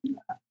way.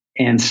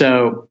 And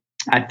so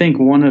I think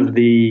one of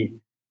the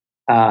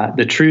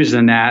truths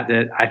in that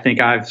I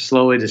think I've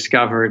slowly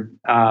discovered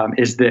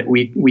is that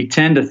we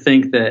tend to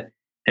think that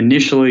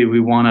initially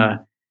we want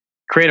to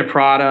create a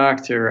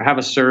product or have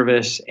a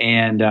service,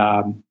 and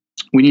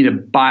we need to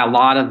buy a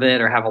lot of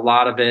it or have a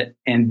lot of it,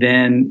 and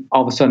then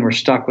all of a sudden we're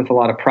stuck with a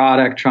lot of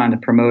product trying to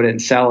promote it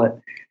and sell it.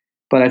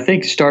 But I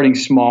think starting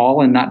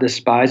small and not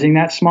despising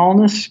that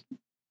smallness,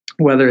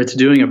 whether it's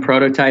doing a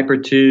prototype or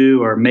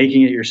two or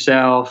making it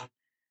yourself,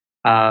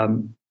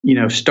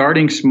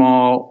 starting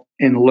small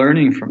and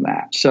learning from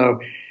that. So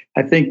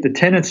I think the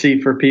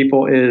tendency for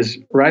people is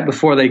right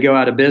before they go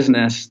out of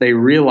business, they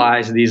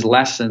realize these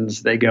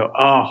lessons. They go,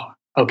 oh,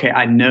 okay,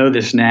 I know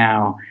this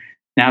now.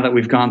 Now that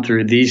we've gone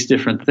through these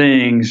different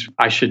things,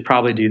 I should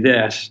probably do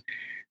this.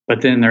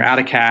 But then they're out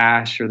of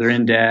cash or they're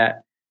in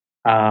debt.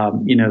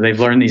 They've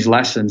learned these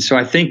lessons. So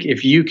I think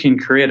if you can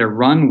create a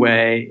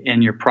runway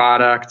in your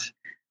product,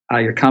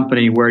 your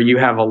company, where you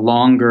have a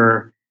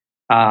longer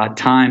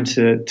time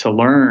to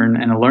learn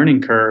and a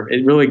learning curve,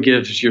 it really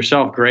gives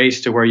yourself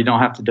grace to where you don't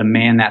have to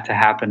demand that to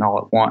happen all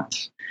at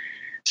once.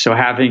 So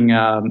having,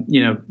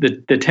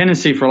 the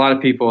tendency for a lot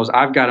of people is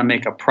I've got to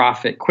make a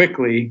profit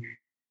quickly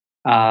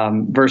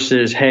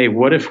versus, hey,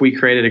 what if we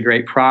created a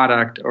great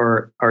product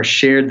or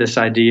shared this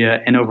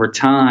idea, and over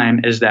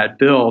time, as that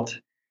built,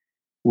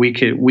 we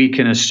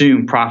can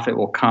assume profit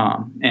will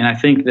come. And I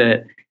think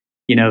that,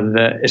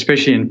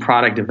 especially in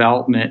product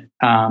development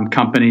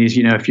companies,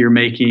 if you're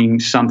making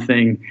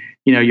something,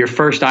 your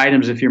first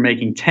items, if you're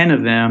making 10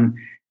 of them,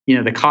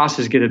 the cost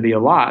is going to be a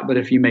lot. But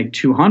if you make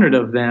 200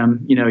 of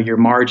them, your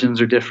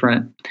margins are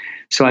different.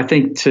 So I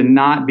think to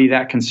not be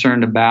that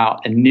concerned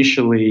about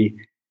initially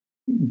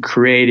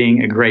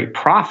creating a great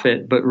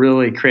profit, but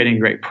really creating a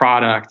great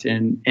product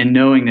and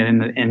knowing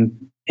that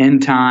in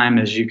time,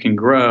 as you can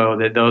grow,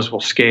 that those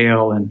will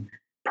scale and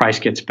price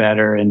gets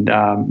better. And,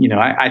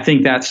 I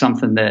think that's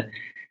something that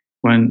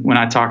when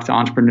I talk to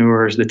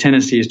entrepreneurs, the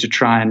tendency is to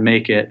try and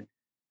make it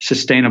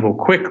sustainable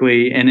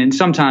quickly. And then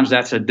sometimes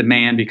that's a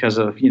demand because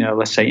of,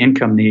 let's say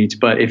income needs.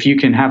 But if you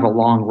can have a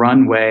long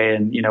runway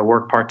and,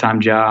 work part-time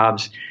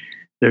jobs,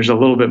 there's a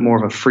little bit more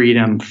of a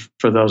freedom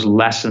for those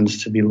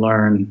lessons to be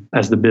learned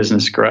as the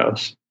business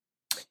grows.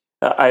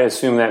 I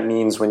assume that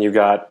means when you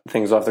got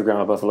things off the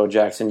ground at Buffalo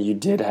Jackson, you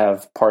did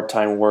have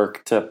part-time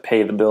work to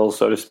pay the bills,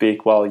 so to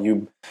speak, while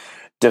you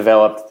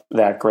developed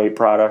that great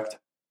product.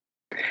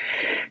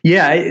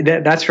 Yeah,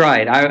 that's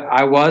right.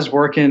 I was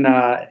working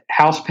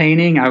house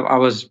painting. I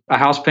was a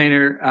house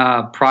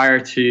painter prior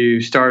to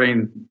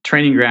starting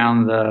Training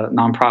Ground, the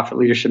nonprofit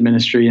leadership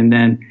ministry, and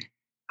then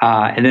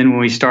when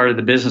we started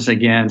the business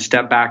again,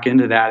 stepped back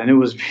into that, and it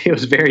was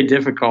very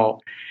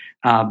difficult.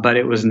 But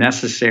it was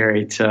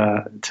necessary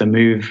to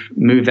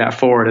move that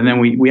forward. And then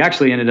we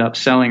actually ended up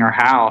selling our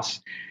house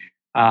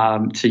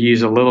to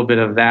use a little bit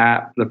of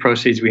that, the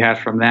proceeds we had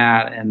from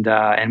that,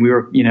 and we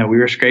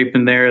were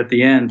scraping there at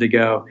the end to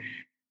go.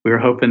 We were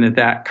hoping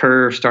that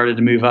curve started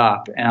to move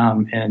up,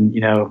 and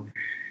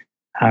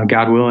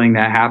God willing,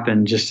 that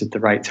happened just at the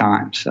right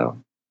time. So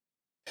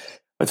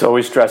it's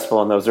always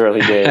stressful in those early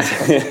days.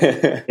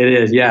 It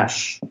is,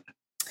 yes.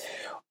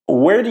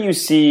 Where do you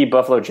see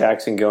Buffalo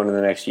Jackson going in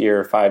the next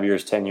year, 5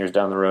 years, 10 years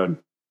down the road?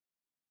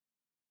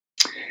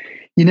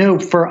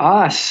 For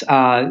us,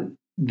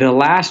 the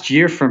last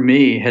year for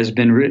me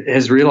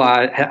I've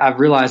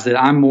realized that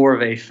I'm more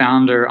of a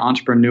founder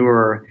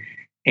entrepreneur,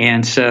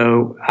 and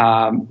so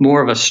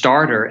more of a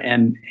starter.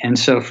 And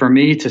so for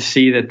me to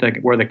see that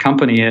where the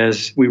company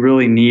is, we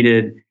really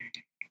needed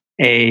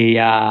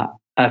a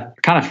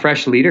kind of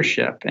fresh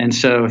leadership. And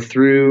so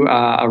through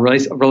a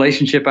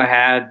relationship I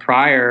had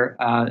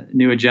prior,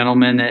 knew a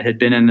gentleman that had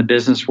been in the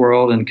business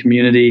world and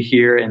community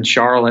here in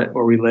Charlotte,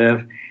 where we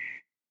live,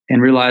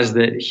 and realized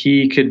that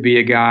he could be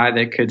a guy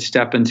that could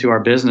step into our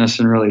business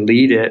and really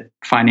lead it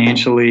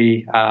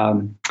financially,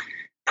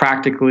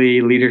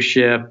 practically,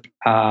 leadership,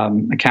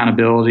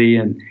 accountability.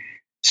 And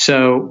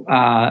so,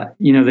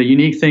 the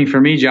unique thing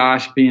for me,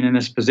 Josh, being in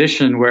this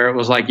position where it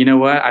was like,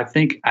 I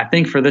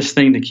think for this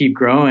thing to keep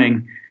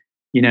growing,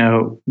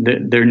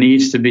 there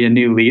needs to be a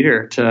new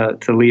leader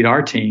to lead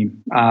our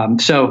team.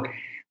 So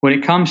when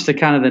it comes to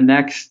kind of the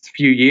next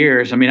few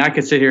years, I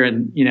could sit here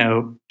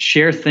and,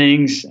 share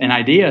things and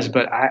ideas,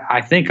 but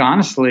I think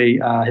honestly,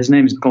 his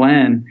name's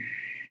Glenn.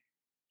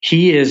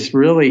 He is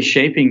really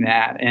shaping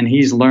that, and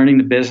he's learning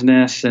the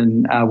business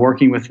and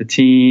working with the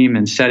team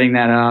and setting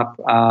that up.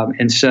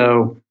 And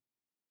so,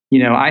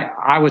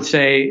 I would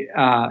say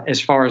as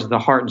far as the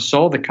heart and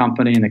soul of the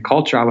company and the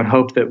culture, I would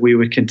hope that we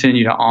would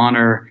continue to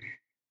honor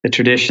the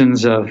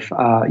traditions of,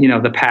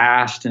 the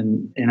past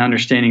and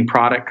understanding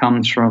product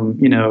comes from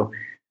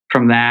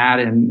that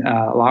and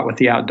a lot with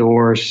the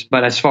outdoors.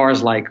 But as far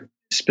as like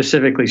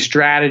specifically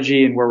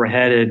strategy and where we're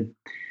headed,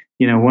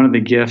 one of the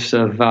gifts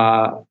of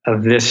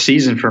this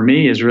season for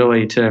me is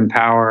really to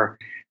empower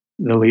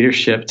the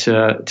leadership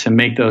to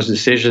make those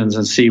decisions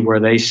and see where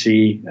they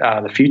see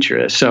the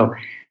future is. So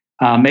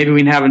maybe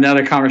we can have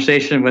another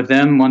conversation with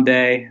them one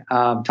day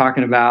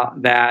talking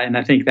about that. And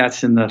I think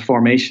that's in the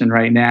formation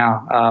right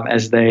now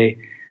as they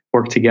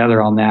work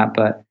together on that.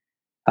 But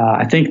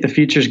I think the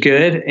future's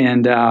good.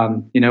 And,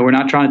 we're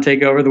not trying to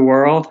take over the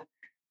world.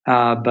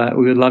 but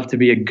we would love to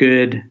be a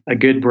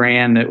good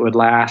brand that would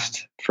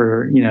last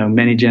for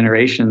many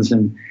generations.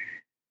 And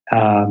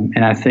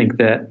I think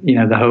that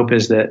the hope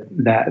is that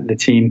the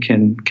team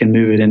can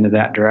move it into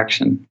that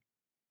direction.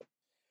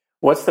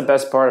 What's the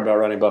best part about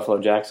running Buffalo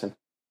Jackson?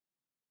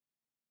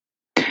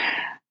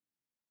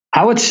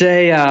 I would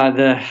say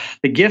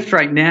the gift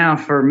right now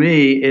for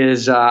me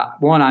is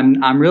one.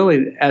 I'm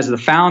really, as the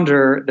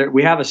founder,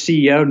 we have a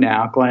CEO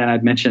now, Glenn,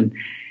 I'd mentioned,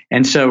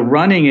 and so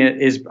running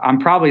it is. I'm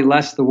probably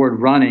less the word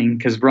running,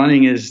 because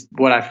running is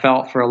what I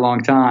felt for a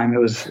long time. It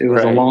was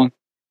right. A long,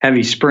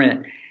 heavy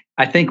sprint.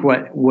 I think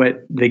what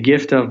the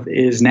gift of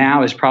is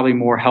now is probably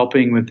more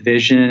helping with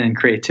vision and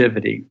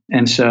creativity,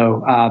 and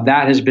so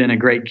that has been a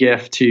great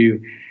gift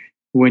to.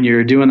 When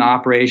you're doing the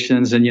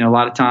operations, and a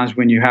lot of times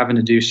when you're having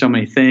to do so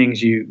many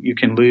things, you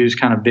can lose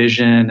kind of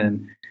vision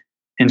and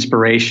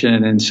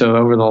inspiration. And so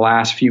over the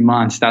last few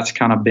months, that's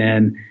kind of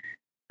been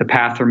the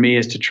path for me,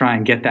 is to try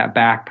and get that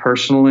back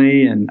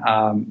personally, and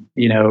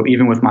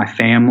even with my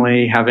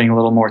family, having a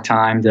little more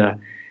time to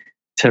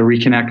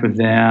reconnect with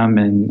them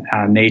and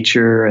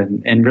nature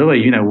and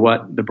really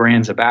what the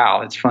brand's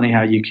about. It's funny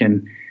how you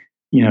can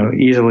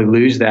easily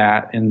lose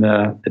that in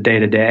the day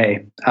to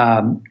day.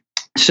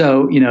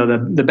 So,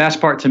 the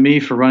best part to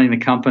me for running the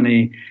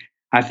company,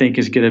 I think,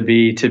 is going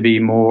to be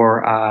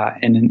more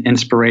an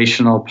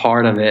inspirational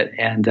part of it,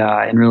 and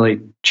really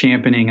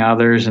championing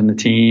others and the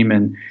team,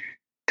 and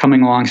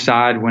coming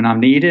alongside when I'm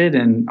needed,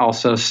 and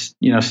also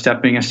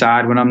stepping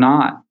aside when I'm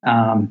not,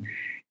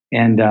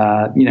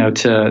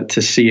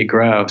 to see it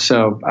grow.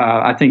 So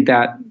I think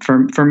that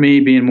for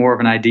me, being more of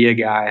an idea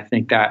guy, I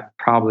think that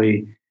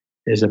probably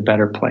is a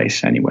better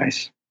place,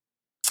 anyways.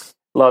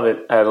 Love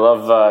it. I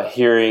love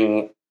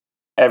hearing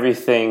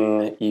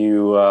everything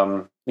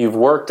you've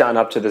worked on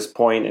up to this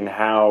point, and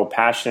how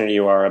passionate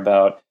you are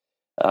about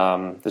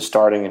the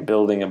starting and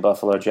building of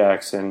Buffalo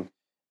Jackson,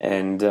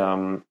 and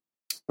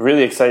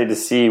really excited to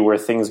see where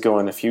things go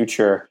in the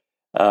future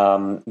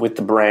with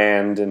the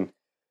brand and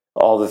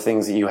all the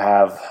things that you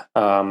have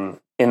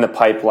in the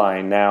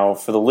pipeline. Now,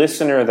 for the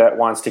listener that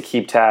wants to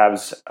keep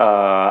tabs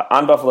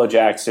on Buffalo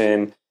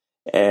Jackson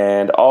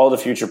and all the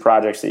future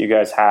projects that you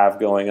guys have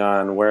going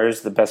on,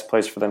 where's the best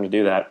place for them to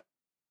do that?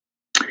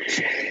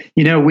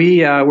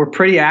 We're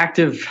pretty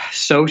active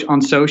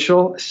on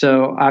social.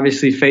 So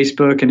obviously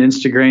Facebook and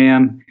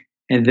Instagram,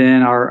 and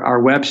then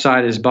our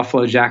website is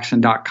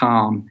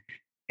buffalojackson.com.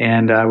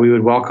 And we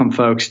would welcome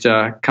folks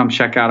to come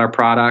check out our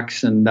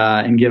products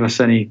and give us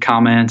any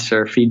comments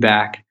or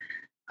feedback.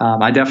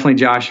 I definitely,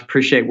 Josh,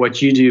 appreciate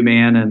what you do,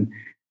 man. And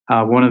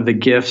one of the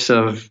gifts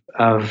of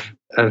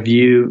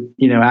you,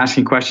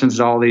 asking questions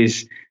to all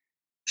these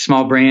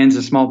small brands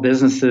and small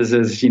businesses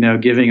is,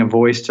 giving a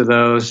voice to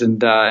those,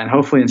 and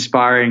hopefully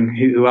inspiring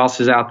who else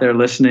is out there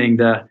listening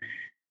to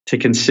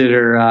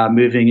consider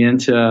moving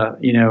into,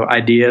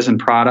 ideas and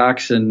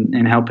products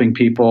and helping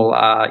people,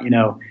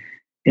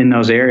 in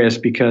those areas,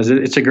 because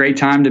it's a great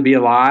time to be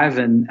alive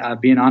and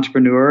be an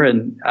entrepreneur.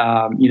 And,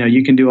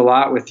 you can do a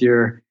lot with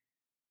your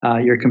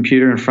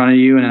computer in front of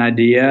you and an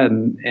idea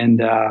and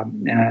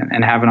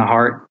having a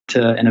heart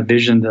and a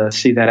vision to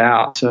see that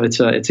out. So it's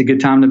a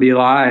good time to be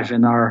alive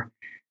in our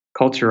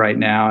culture right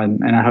now,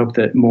 and I hope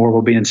that more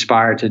will be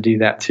inspired to do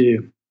that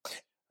too.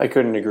 I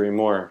couldn't agree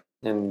more.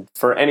 And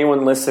for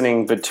anyone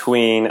listening,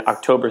 between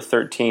October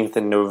 13th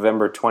and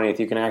November 20th,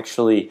 you can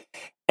actually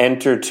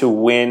enter to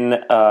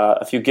win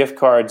a few gift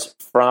cards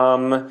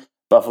from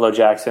Buffalo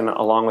Jackson,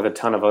 along with a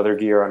ton of other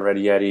gear on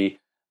Ready Yeti.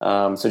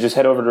 So just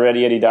head over to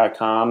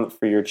ReadyYeti.com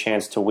for your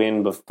chance to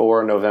win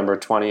before November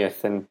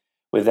 20th. And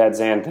with that,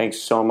 Zan, thanks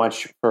so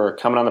much for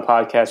coming on the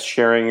podcast,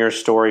 sharing your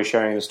story,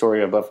 sharing the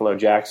story of Buffalo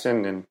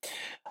Jackson, and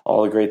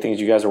all the great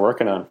things you guys are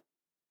working on.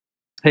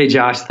 Hey,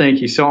 Josh,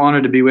 thank you. So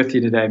honored to be with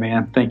you today,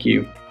 man. Thank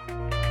you.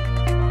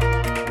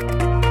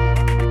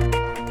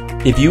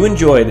 If you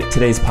enjoyed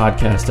today's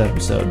podcast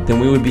episode, then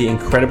we would be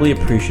incredibly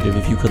appreciative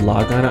if you could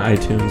log on to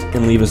iTunes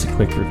and leave us a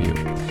quick review.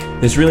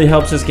 This really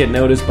helps us get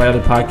noticed by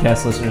other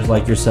podcast listeners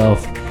like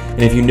yourself.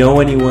 And if you know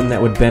anyone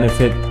that would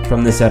benefit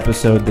from this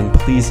episode, then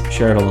please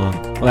share it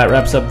along. Well, that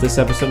wraps up this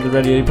episode of the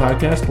Ready Yeti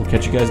Podcast. We'll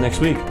catch you guys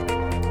next week.